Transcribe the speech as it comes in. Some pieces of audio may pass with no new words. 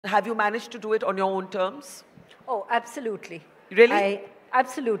Have you managed to do it on your own terms? Oh, absolutely. Really?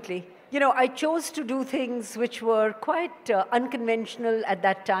 Absolutely. You know, I chose to do things which were quite unconventional at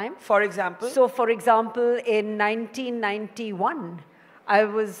that time. For example? So, for example, in 1991, I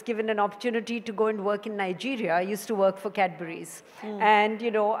was given an opportunity to go and work in Nigeria. I used to work for Cadbury's. And, you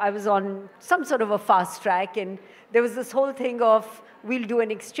know, I was on some sort of a fast track. And there was this whole thing of, we'll do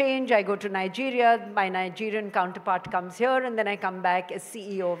an exchange. I go to Nigeria. My Nigerian counterpart comes here. And then I come back as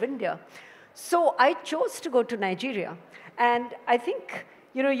CEO of India. So I chose to go to Nigeria. And I think,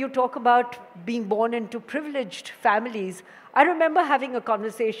 you know, you talk about being born into privileged families. I remember having a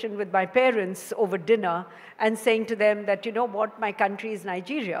conversation with my parents over dinner and saying to them that, you know what, my country is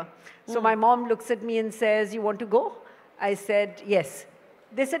Nigeria. So my mom looks at me and says, you want to go? I said, yes.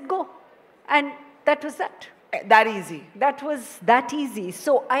 They said, go. And that was that. That easy. That was that easy.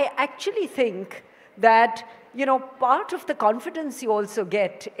 So I actually think that, you know, part of the confidence you also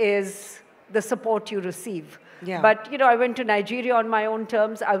get is the support you receive. Yeah. But, you know, I went to Nigeria on my own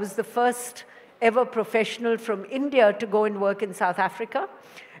terms. I was the first ever professional from India to go and work in South Africa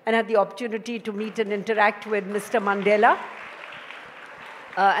and had the opportunity to meet and interact with Mr. Mandela.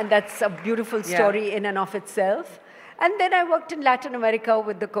 And that's a beautiful story in and of itself. And then I worked in Latin America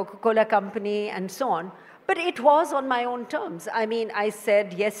with the Coca-Cola company and so on. But it was on my own terms. I mean, I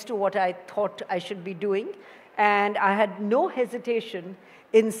said yes to what I thought I should be doing. And I had no hesitation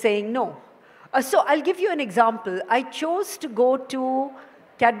in saying no. So I'll give you an example. I chose to go to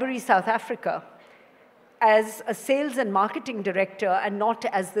Cadbury, South Africa as a sales and marketing director and not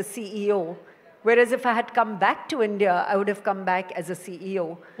as the CEO. Whereas if I had come back to India, I would have come back as a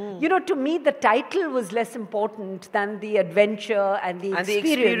CEO. You know, to me, the title was less important than the adventure and the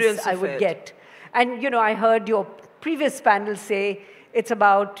experience I would get. And, you know, I heard your previous panel say it's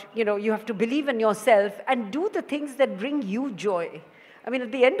about, you know, you have to believe in yourself and do the things that bring you joy. I mean,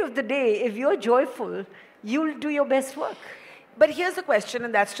 at the end of the day, if you're joyful, you'll do your best work. But here's the question,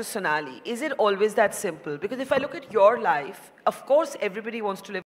 and that's to Sonali. Is it always that simple? Because if I look at your life, of course, everybody wants to live